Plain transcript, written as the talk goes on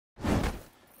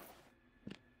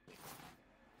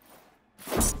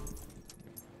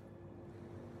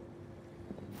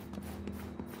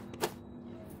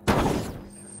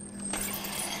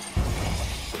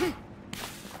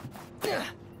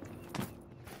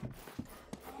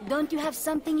Don't you have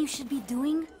something you should be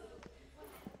doing?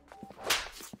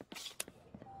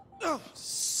 Oh,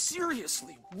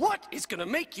 seriously, what is gonna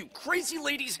make you crazy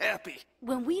ladies happy?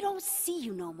 When we don't see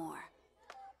you no more.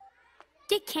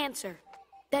 Get cancer.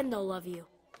 Then they'll love you.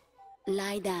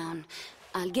 Lie down.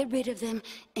 I'll get rid of them,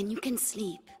 and you can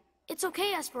sleep. It's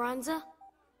okay, Esperanza.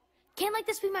 Can't like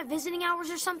this be my visiting hours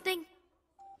or something?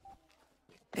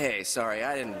 Hey, sorry,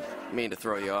 I didn't mean to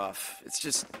throw you off. It's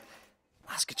just...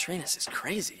 Las Catrinas is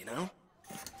crazy, you know?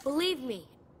 Believe me,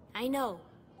 I know.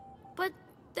 But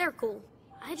they're cool.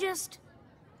 I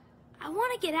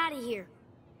want to get out of here.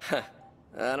 Huh.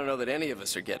 I don't know that any of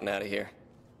us are getting out of here.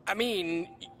 I mean,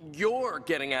 you're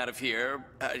getting out of here.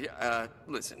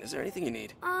 Listen, is there anything you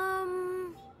need? I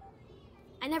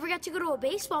never got to go to a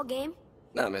baseball game.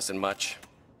 Not missing much.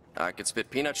 I could spit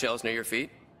peanut shells near your feet.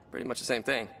 Pretty much the same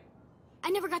thing. I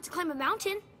never got to climb a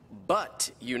mountain. But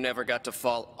you never got to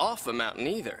fall off a mountain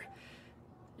either.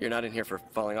 You're not in here for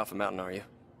falling off a mountain, are you?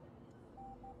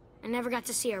 I never got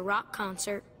to see a rock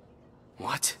concert.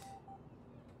 What?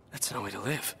 That's no way to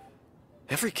live.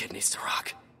 Every kid needs to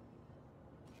rock.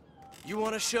 You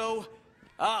want a show?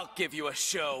 I'll give you a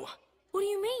show. What do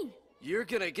you mean? You're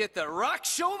gonna get the rock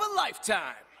show of a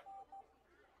lifetime.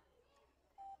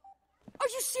 Are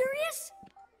you serious?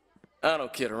 I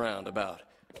don't kid around about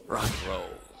rock and roll.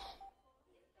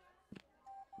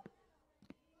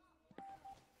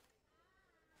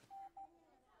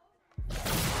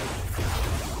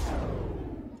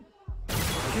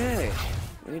 Okay,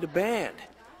 we need a band.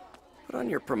 Put on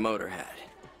your promoter hat.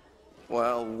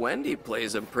 Well, Wendy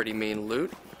plays a pretty mean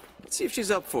lute. Let's see if she's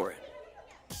up for it.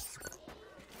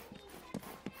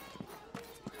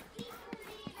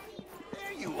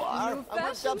 There you are. I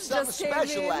worked up something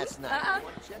special last night.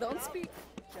 Don't speak.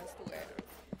 Just wear.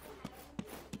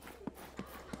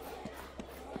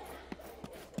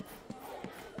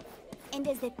 And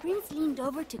as the prince leaned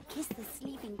over to kiss the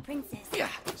sleeping princess,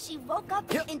 she woke up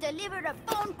and delivered a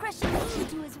bone-crushing key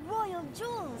to his royal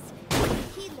jewels.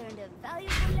 He learned a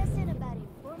valuable lesson about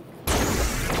informed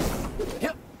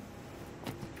consent.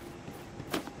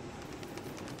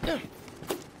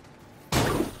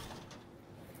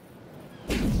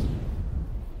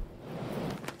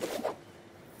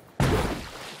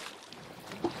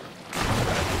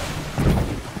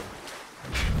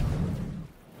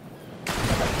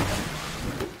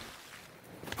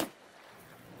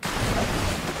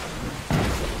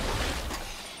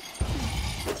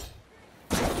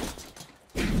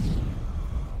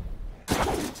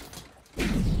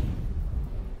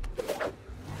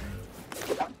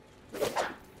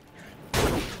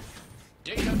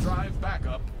 Data drive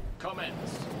backup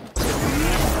commence.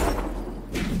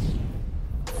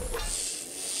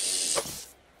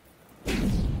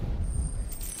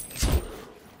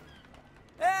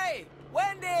 Hey,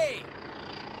 Wendy! I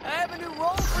have a new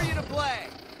role for you to play.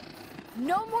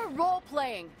 No more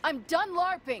role-playing. I'm done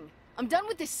LARPing. I'm done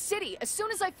with this city. As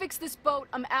soon as I fix this boat,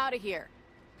 I'm out of here.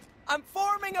 I'm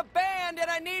forming a band and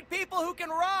I need people who can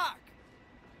rock.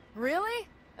 Really?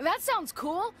 That sounds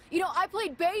cool. You know, I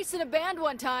played bass in a band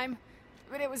one time,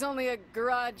 but it was only a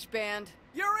garage band.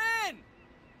 You're in!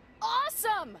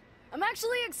 Awesome! I'm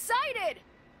actually excited!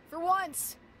 For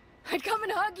once. I'd come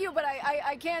and hug you, but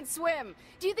I can't swim.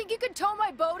 Do you think you could tow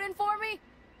my boat in for me?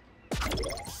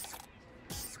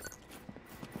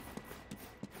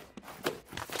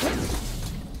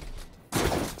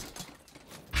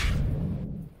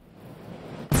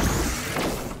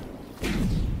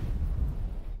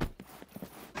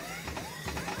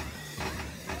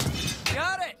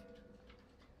 Got it!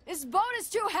 This boat is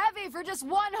too heavy for just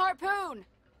one harpoon.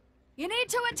 You need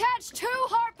to attach 2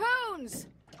 harpoons!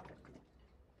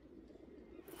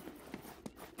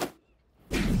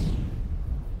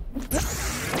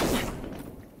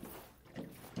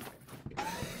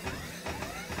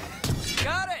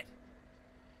 Got it!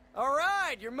 All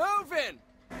right, you're moving!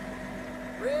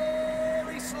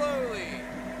 Really slowly.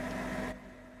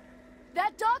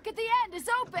 That dock at the end is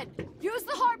open! Use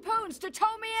the harpoons to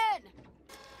tow me in!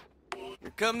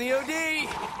 Here come the OD!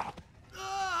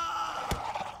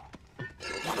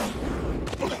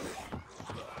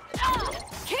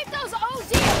 Keep those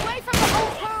OD away from the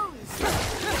harpoons!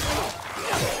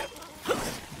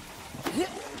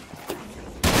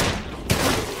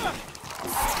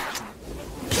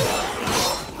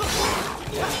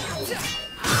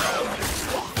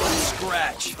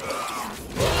 Scratch.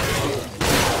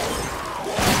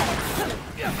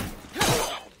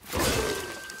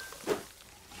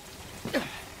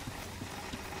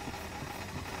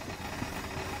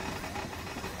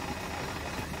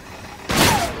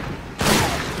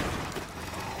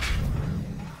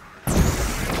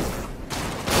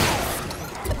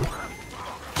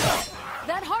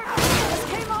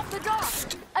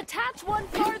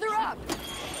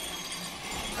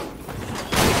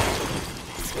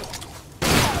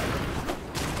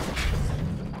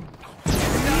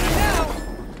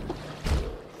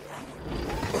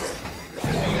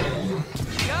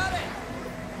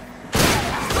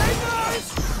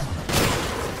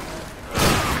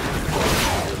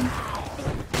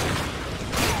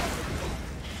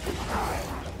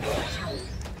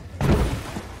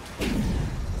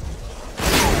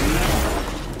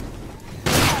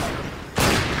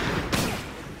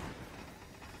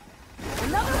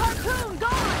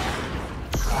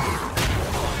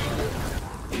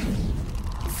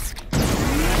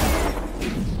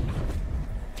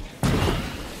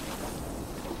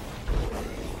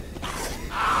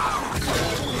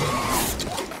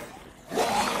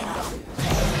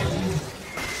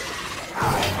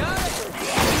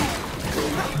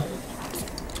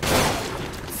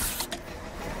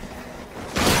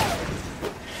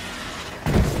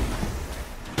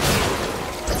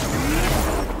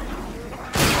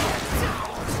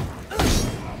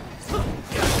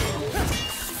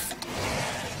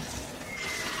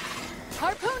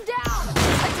 Harpoon down!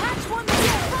 Attach one to the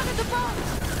front of the boat!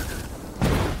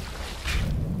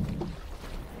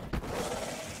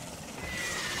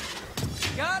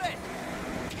 Got it!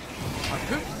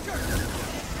 Harpoon.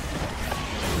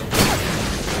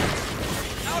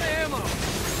 Out of ammo!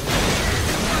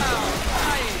 Wow,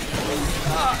 dying!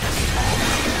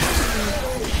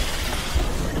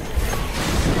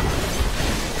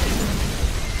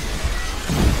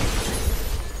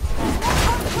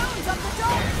 Harpoons up the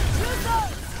dome! Use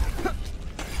those!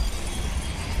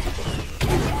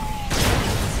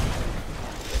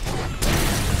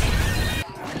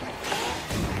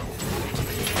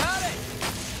 Got it!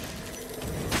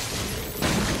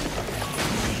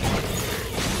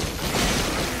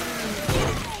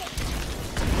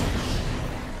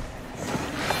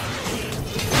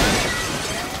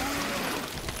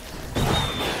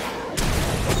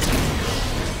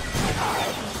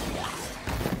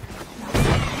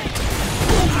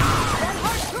 That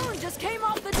harpoon just came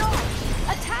off the dock!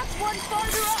 Attach one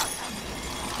farther up!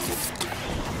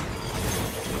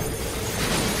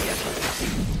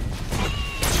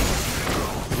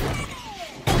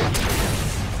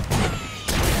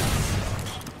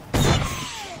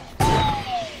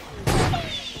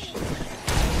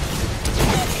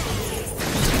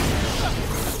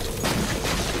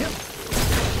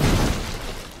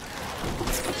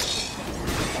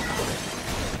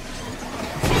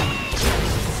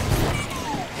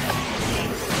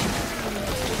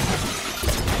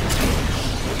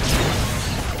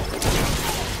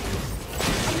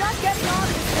 I'm not getting on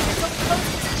this thing until the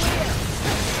coast is clear!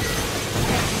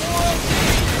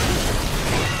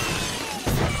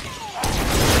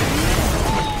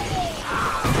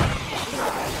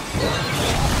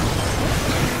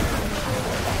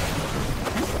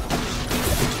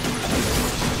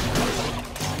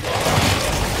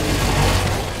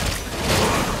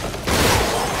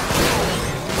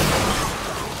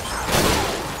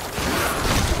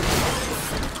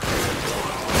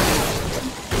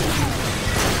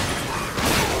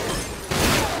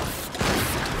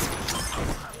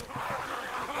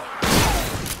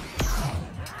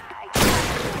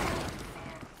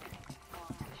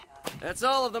 That's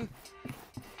all of them.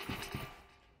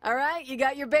 All right, you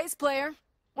got your bass player.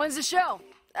 When's the show?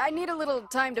 I need a little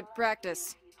time to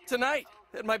practice. Tonight,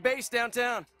 at my base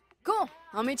downtown. Cool,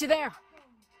 I'll meet you there.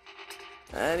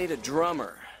 I need a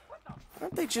drummer.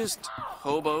 Aren't they just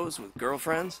hobos with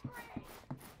girlfriends?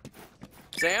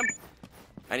 Sam,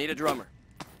 I need a drummer.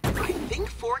 I think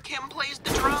Kim plays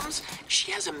the drums.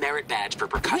 She has a merit badge for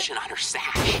percussion on her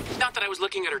sash. Not that I was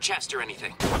looking at her chest or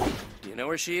anything. Do you know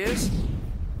where she is?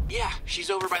 Yeah, she's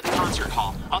over by the concert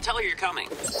hall. I'll tell her you're coming.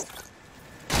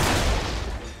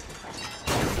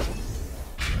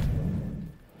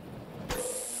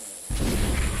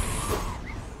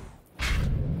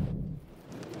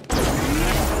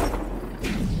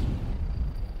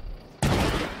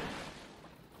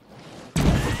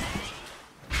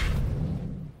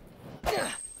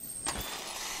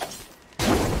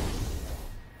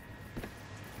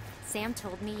 Sam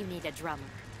told me you need a drummer.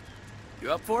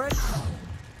 You up for it?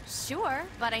 Sure,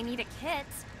 but I need a kit.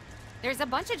 There's a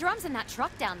bunch of drums in that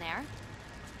truck down there.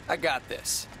 I got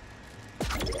this.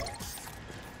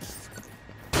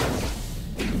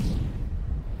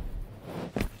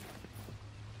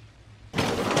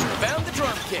 Found the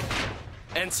drum kit.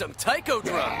 And some taiko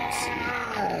drums.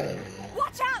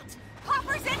 Watch out!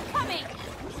 Hopper's incoming!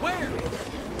 Where?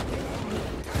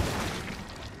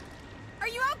 Are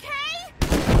you okay?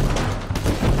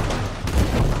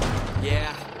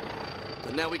 Yeah.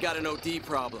 But now we got an OD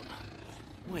problem.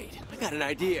 Wait, I got an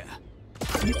idea.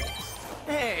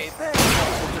 Hey, thanks,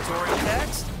 helpful tutorial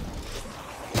text.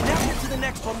 Now get to the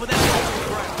next one without touching the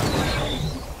ground.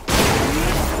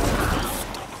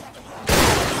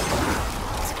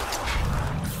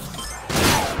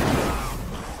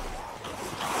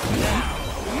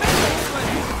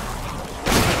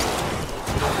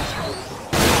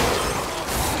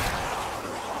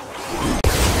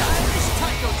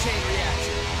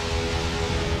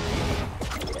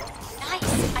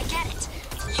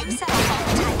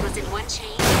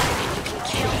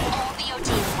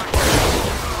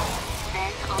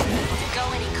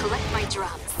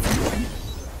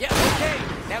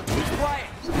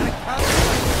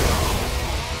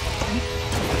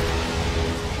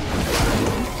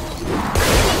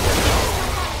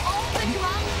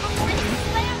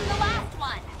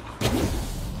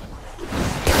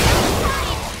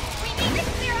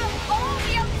 All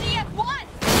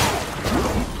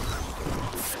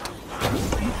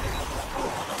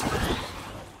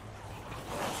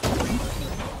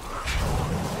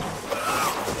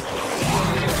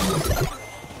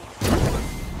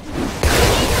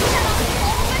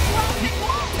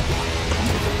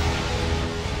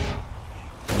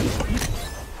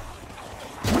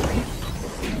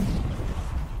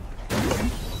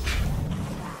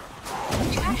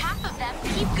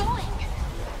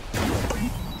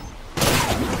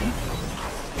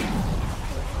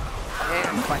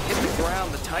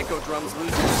disco drums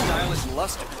lose their stylish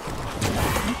luster. You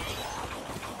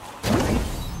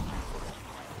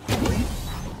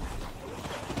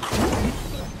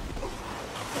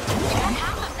got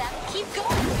half of them. Keep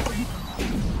going.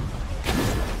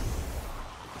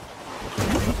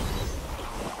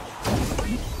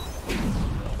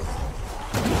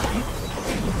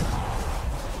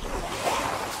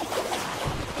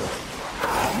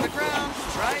 On the ground.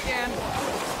 Try again.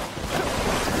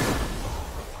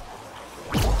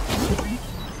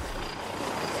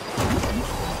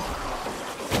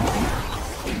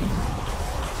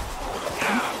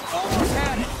 Almost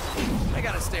had it. I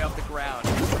gotta stay off the ground.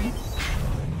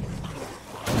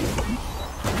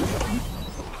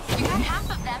 You got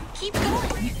half of them. Keep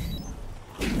going.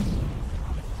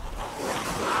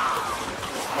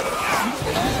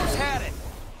 Almost had it.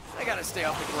 I gotta stay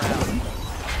off the ground.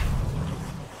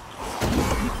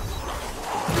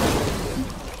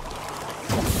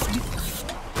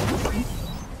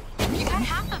 You got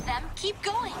half of them. Keep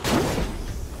going.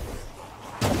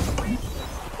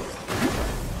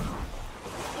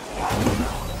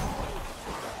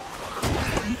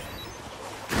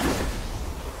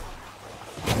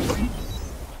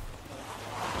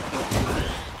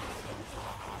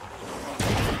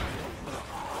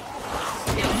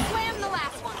 Now slam the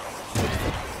last one.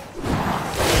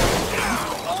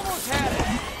 Almost had it.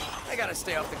 I gotta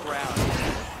stay off the ground.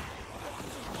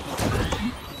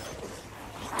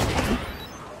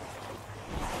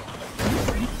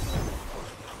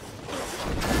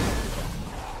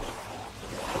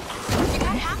 You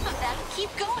got half of them.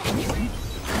 Keep going.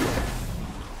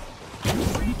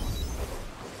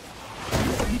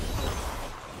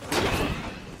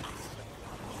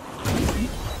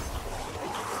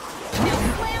 Now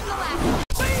slam the last one.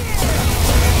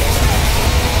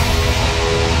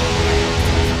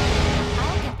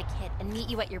 I'll get the kit and meet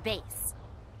you at your base.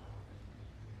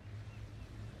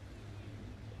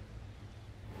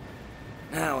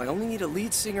 Now, I only need a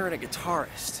lead singer and a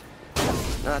guitarist.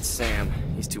 Not Sam,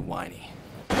 he's too whiny.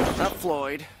 Not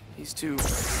Floyd, he's too...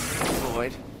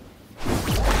 Floyd.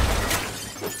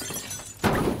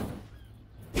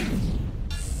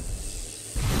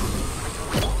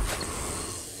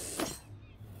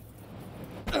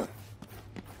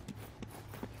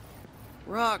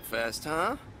 Rockfest,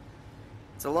 huh?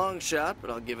 It's a long shot, but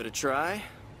I'll give it a try.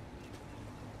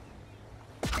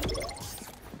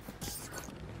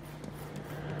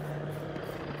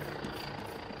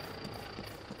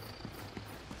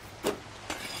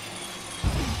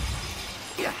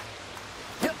 Yeah.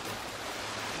 Yep.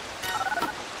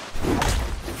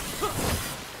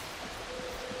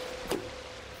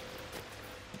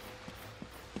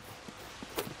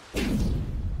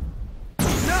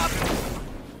 Stop!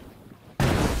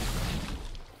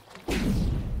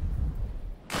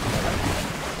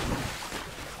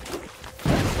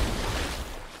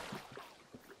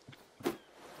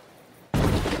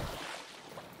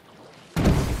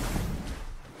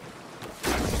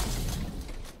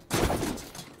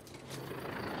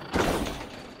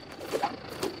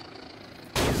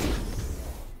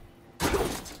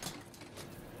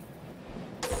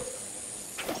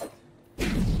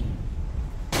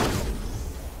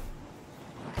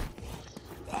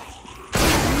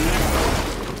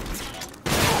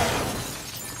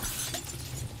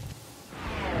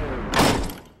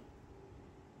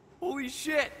 Holy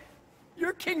shit!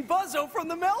 You're King Buzzo from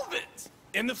the Melvins!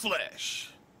 In the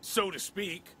flesh, so to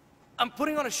speak. I'm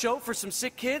putting on a show for some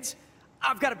sick kids.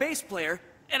 I've got a bass player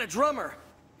and a drummer,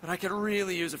 but I could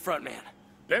really use a frontman.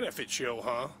 Benefit show,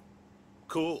 huh?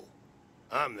 Cool.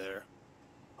 I'm there.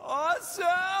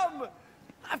 Awesome!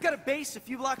 I've got a base a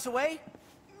few blocks away.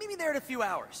 Meet me there in a few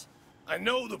hours. I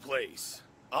know the place.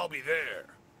 I'll be there.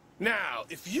 Now,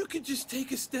 if you could just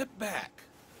take a step back.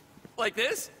 Like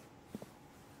this?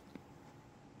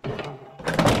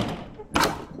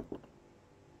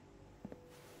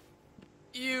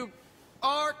 You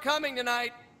are coming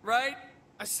tonight, right?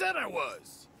 I said I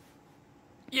was.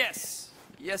 Yes.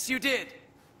 Yes, you did.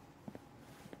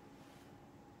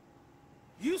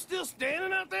 You still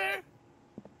standing out there?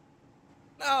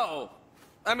 No.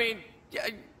 I mean,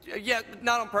 yeah,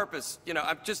 not on purpose. You know,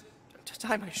 I'm just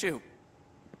tying my shoe.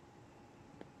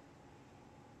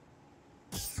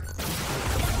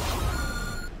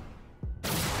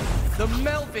 The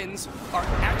Melvins are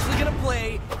actually gonna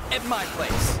play at my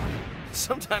place.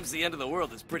 Sometimes the end of the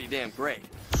world is pretty damn great.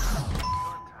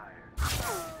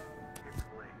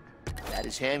 That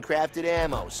is handcrafted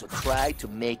ammo, so try to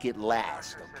make it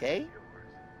last, okay?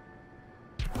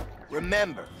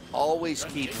 Remember, always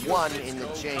keep one in the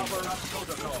chamber.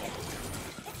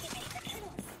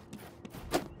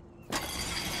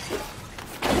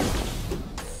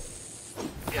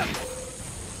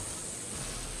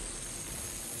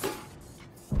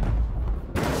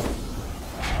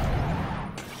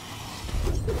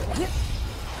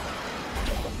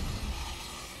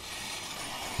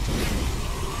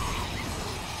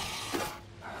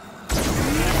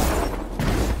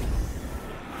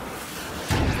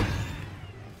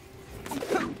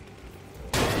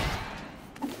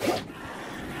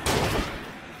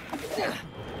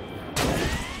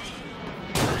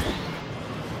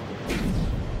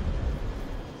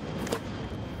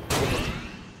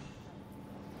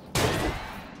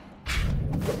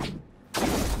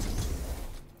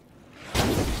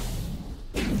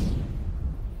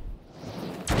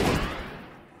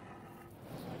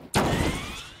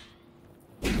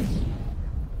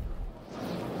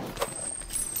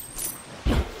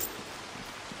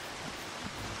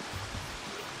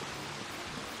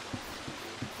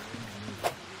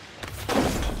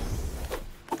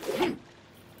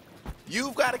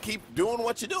 You've got to keep doing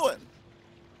what you're doing.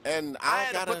 And I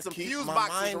gotta put some fuse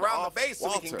boxes around the base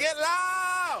so we can get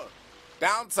loud.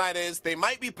 Downside is they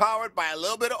might be powered by a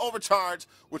little bit of overcharge,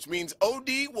 which means OD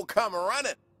will come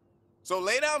running. So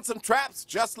lay down some traps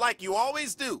just like you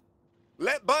always do.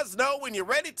 Let Buzz know when you're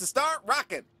ready to start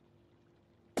rocking.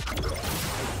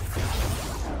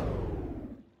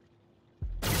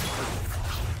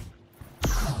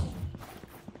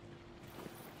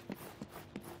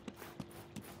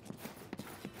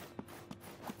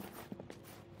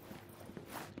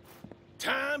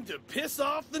 Time to piss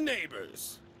off the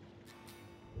neighbors.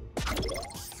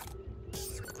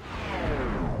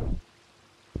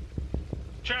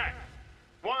 Check.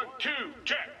 1, 2,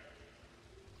 check.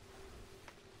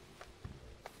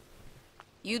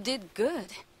 You did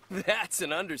good. That's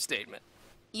an understatement.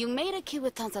 You made a kid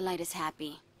with tonsillitis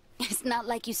happy. It's not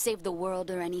like you saved the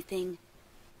world or anything.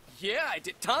 Yeah, I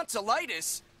did.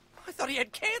 Tonsillitis? I thought he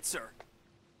had cancer.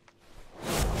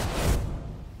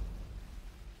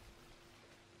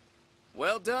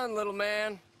 Well done, little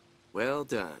man. Well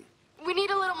done. We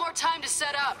need a little more time to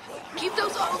set up. Keep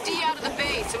those OD out of the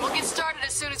base, and we'll get started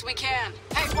as soon as we can.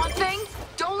 Hey, one thing,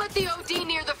 don't let the OD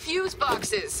near the fuse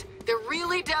boxes. They're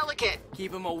really delicate.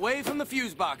 Keep him away from the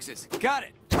fuse boxes. Got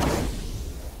it.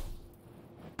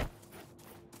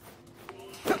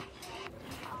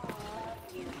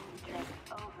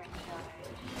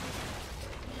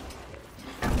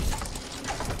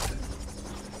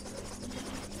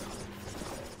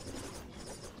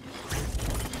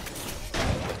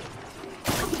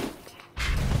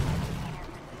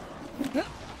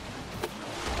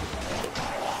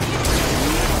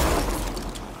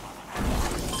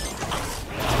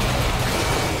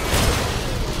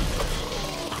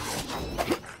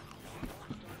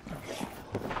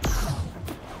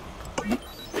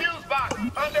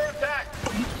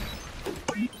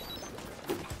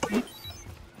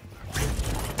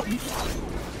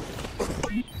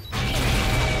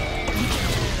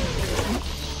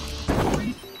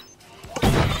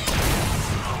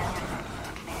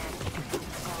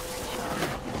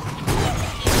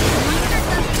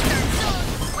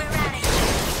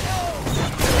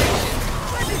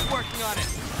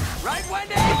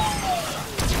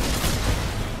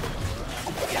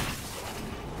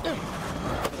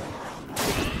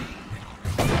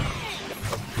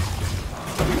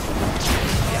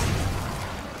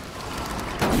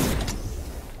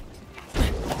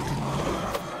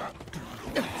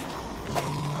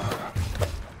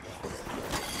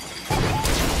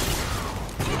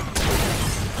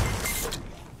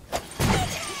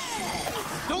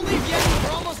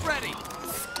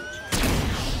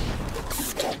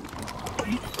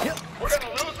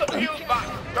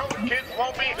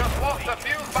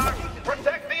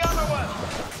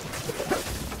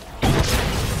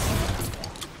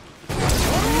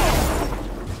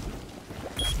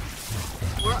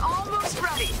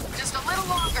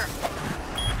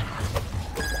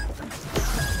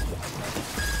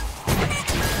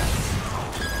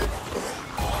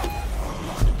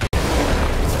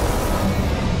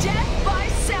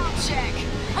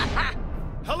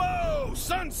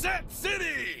 Sunset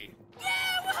City! Yeah,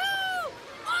 woohoo!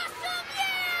 Awesome,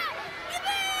 yeah!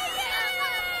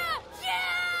 Yeah!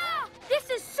 Yeah! This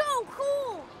is so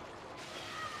cool!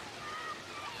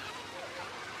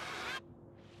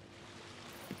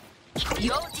 If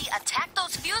the OD attack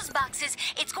those fuse boxes,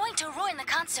 it's going to ruin the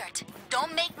concert.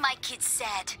 Don't make my kids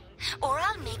sad, or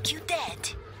I'll make you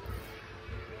dead.